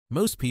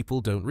Most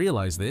people don't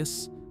realize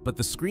this, but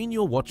the screen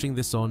you're watching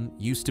this on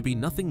used to be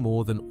nothing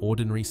more than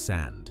ordinary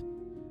sand.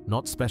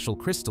 Not special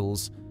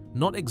crystals,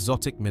 not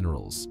exotic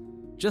minerals,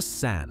 just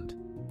sand,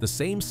 the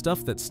same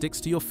stuff that sticks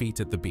to your feet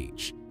at the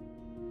beach.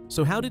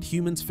 So how did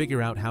humans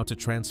figure out how to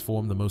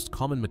transform the most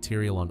common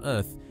material on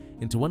Earth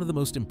into one of the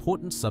most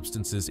important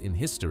substances in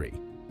history?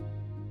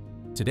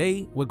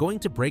 Today, we're going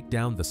to break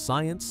down the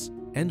science,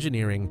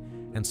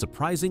 engineering, and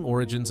surprising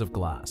origins of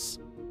glass.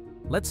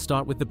 Let's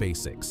start with the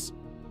basics.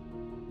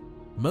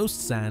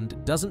 Most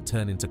sand doesn't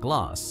turn into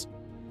glass.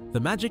 The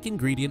magic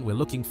ingredient we're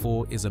looking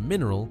for is a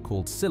mineral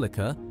called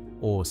silica,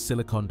 or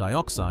silicon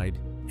dioxide,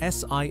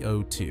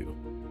 SiO2.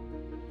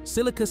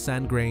 Silica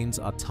sand grains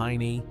are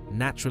tiny,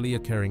 naturally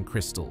occurring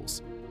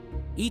crystals.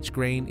 Each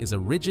grain is a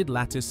rigid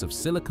lattice of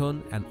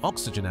silicon and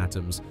oxygen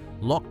atoms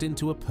locked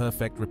into a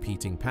perfect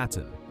repeating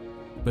pattern.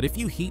 But if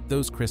you heat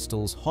those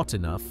crystals hot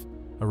enough,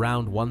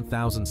 around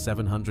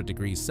 1700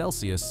 degrees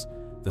Celsius,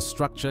 the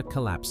structure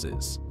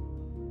collapses.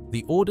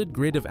 The ordered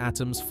grid of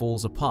atoms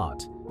falls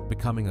apart,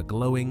 becoming a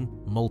glowing,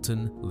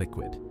 molten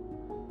liquid.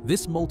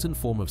 This molten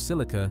form of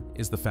silica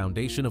is the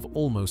foundation of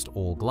almost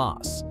all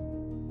glass.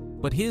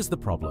 But here's the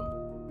problem.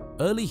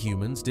 Early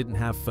humans didn't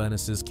have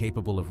furnaces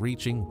capable of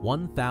reaching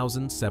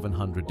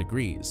 1700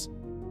 degrees.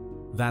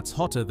 That's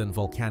hotter than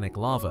volcanic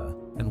lava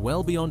and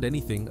well beyond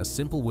anything a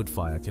simple wood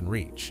fire can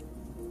reach.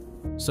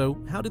 So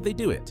how did they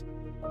do it?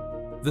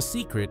 The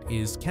secret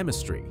is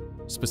chemistry,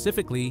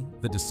 specifically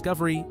the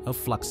discovery of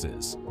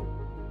fluxes.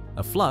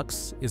 A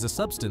flux is a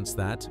substance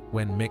that,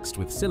 when mixed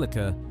with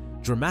silica,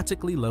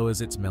 dramatically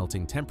lowers its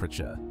melting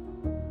temperature.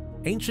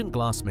 Ancient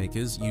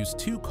glassmakers used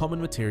two common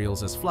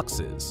materials as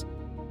fluxes: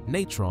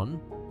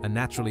 natron, a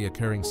naturally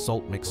occurring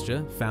salt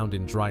mixture found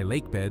in dry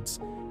lake beds,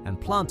 and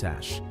plant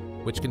ash,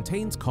 which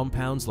contains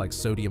compounds like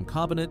sodium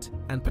carbonate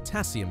and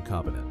potassium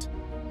carbonate.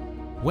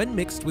 When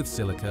mixed with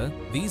silica,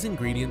 these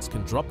ingredients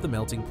can drop the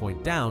melting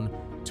point down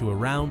to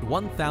around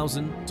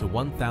 1000 to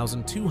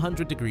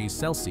 1200 degrees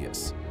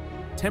Celsius,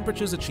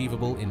 temperatures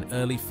achievable in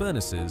early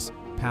furnaces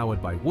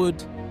powered by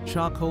wood,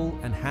 charcoal,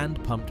 and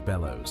hand-pumped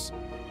bellows.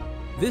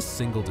 This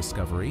single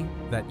discovery,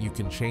 that you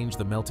can change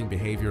the melting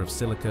behavior of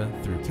silica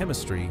through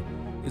chemistry,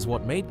 is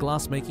what made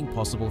glassmaking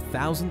possible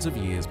thousands of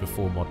years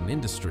before modern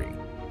industry.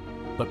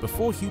 But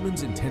before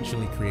humans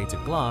intentionally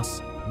created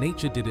glass,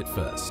 nature did it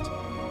first.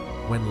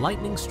 When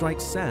lightning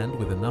strikes sand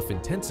with enough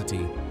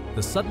intensity,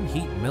 the sudden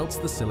heat melts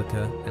the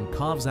silica and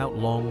carves out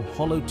long,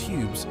 hollow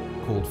tubes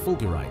called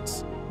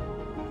fulgurites.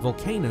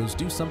 Volcanoes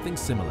do something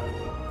similar,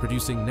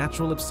 producing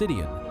natural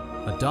obsidian,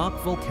 a dark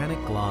volcanic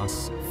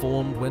glass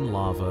formed when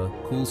lava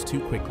cools too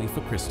quickly for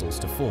crystals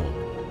to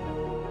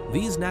form.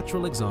 These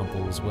natural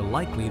examples were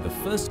likely the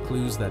first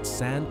clues that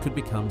sand could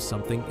become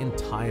something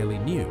entirely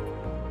new.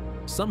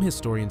 Some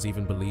historians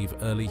even believe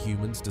early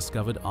humans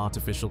discovered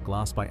artificial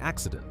glass by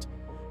accident,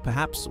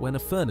 perhaps when a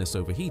furnace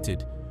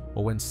overheated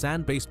or when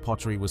sand-based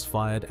pottery was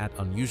fired at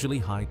unusually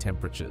high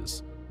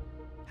temperatures.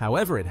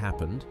 However it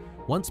happened,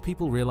 once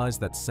people realized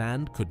that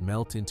sand could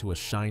melt into a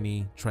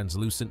shiny,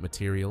 translucent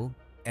material,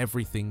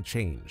 everything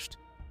changed.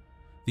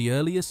 The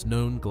earliest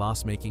known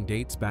glassmaking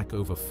dates back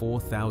over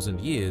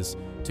 4,000 years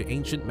to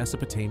ancient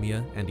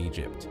Mesopotamia and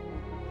Egypt.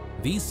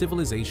 These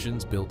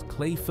civilizations built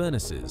clay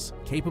furnaces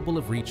capable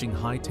of reaching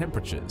high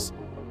temperatures,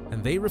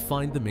 and they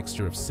refined the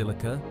mixture of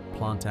silica,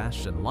 plant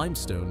ash, and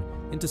limestone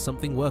into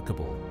something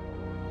workable.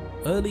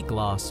 Early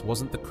glass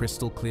wasn't the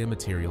crystal-clear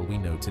material we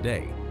know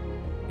today.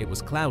 It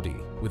was cloudy,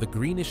 with a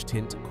greenish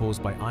tint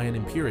caused by iron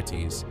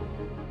impurities,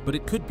 but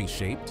it could be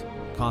shaped,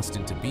 cast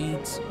into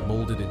beads,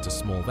 molded into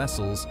small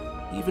vessels,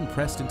 even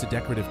pressed into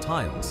decorative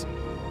tiles.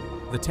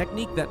 The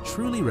technique that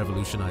truly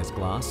revolutionized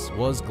glass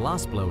was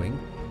glass blowing,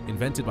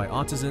 invented by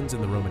artisans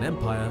in the Roman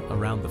Empire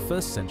around the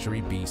 1st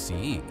century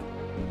BCE.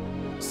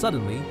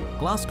 Suddenly,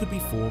 glass could be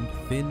formed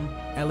thin,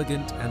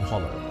 elegant, and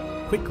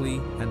hollow, quickly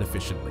and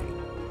efficiently.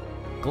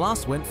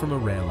 Glass went from a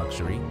rare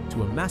luxury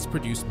to a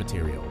mass-produced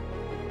material.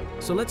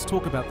 So let's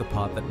talk about the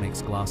part that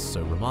makes glass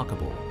so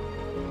remarkable.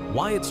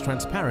 Why it's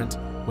transparent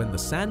when the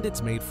sand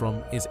it's made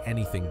from is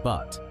anything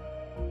but.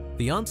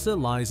 The answer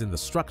lies in the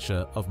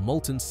structure of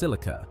molten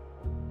silica.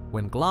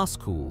 When glass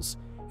cools,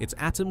 its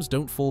atoms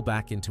don't fall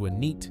back into a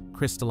neat,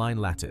 crystalline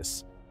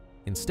lattice.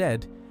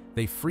 Instead,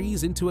 they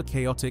freeze into a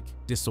chaotic,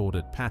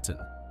 disordered pattern.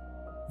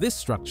 This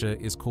structure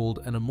is called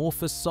an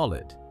amorphous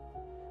solid.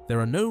 There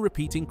are no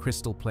repeating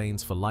crystal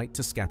planes for light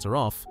to scatter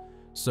off,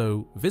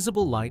 so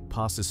visible light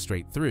passes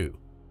straight through.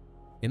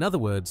 In other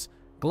words,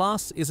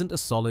 glass isn't a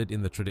solid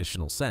in the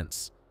traditional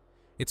sense.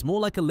 It's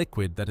more like a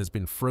liquid that has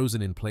been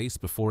frozen in place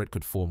before it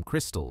could form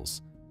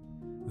crystals.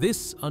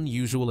 This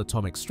unusual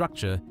atomic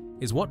structure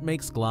is what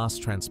makes glass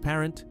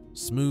transparent,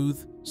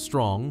 smooth,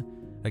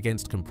 strong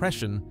against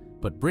compression,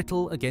 but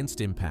brittle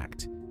against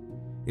impact.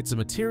 It's a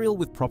material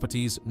with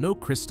properties no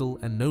crystal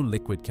and no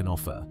liquid can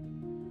offer.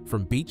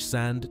 From beach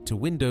sand to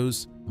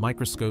windows,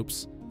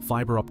 microscopes,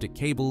 fiber optic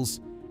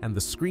cables, and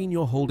the screen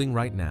you're holding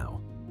right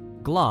now,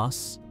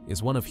 glass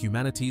is one of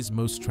humanity's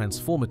most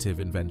transformative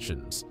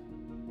inventions.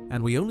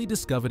 And we only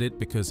discovered it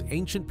because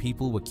ancient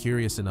people were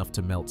curious enough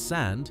to melt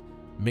sand,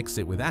 mix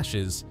it with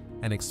ashes,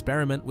 and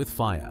experiment with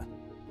fire.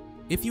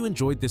 If you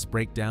enjoyed this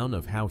breakdown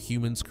of how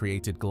humans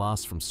created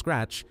glass from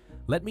scratch,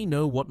 let me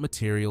know what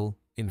material,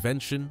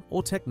 invention,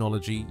 or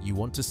technology you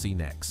want to see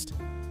next.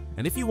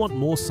 And if you want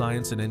more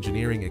science and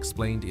engineering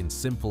explained in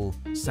simple,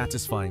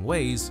 satisfying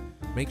ways,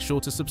 make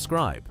sure to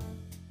subscribe.